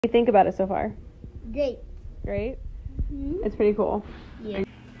do you think about it so far? Great. Great? Mm-hmm. It's pretty cool. Yeah.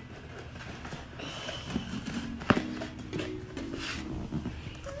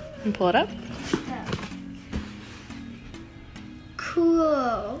 And pull it up.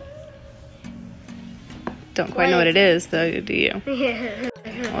 Cool. Don't quite know what it is, though, do you?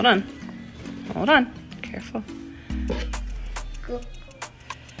 Hold on. Hold on. Careful. Cool.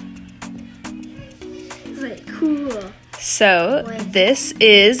 Like, cool. So, this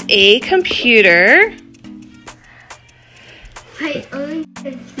is a computer. My own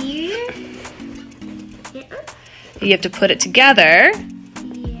computer? Yeah. You have to put it together.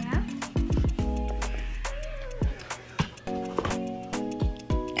 Yeah.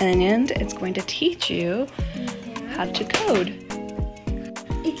 And it's going to teach you how to code.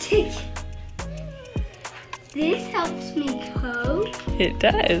 This helps me code? It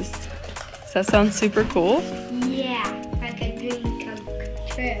does. Does that sound super cool? Yeah, like a dream come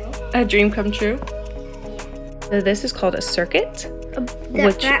true. A dream come true? Yeah. So this is called a circuit.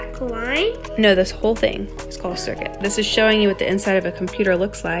 The back line? No, this whole thing is called a circuit. This is showing you what the inside of a computer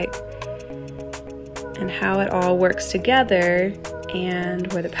looks like and how it all works together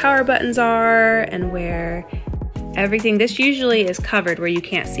and where the power buttons are and where everything. This usually is covered where you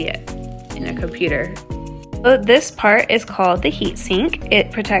can't see it in a computer. So this part is called the heat sink.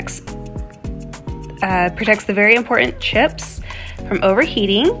 It protects the very important chips from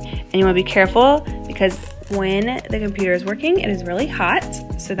overheating, and you want to be careful because when the computer is working, it is really hot.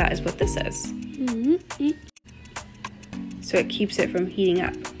 So that is what this is. Mm-hmm. So it keeps it from heating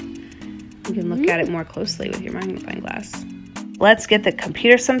up. You can look at it more closely with your magnifying glass. Let's get the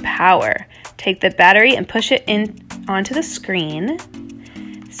computer some power. Take the battery and push it in onto the screen.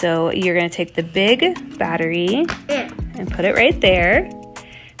 So you're going to take the big battery and put it right there.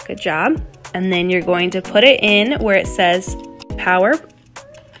 Good job. And then you're going to put it in where it says power.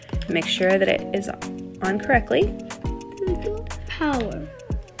 Make sure that it is on correctly. Power.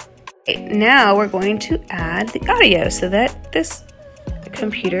 Okay, now we're going to add the audio so that this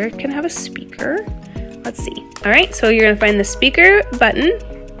computer can have a speaker. Let's see. All right, so you're going to find the speaker button.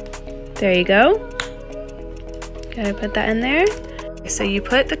 There you go. Gotta put that in there. So you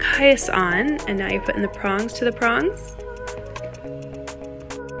put the case on, and now you're putting the prongs to the prongs.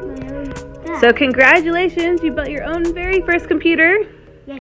 So congratulations, you built your own very first computer.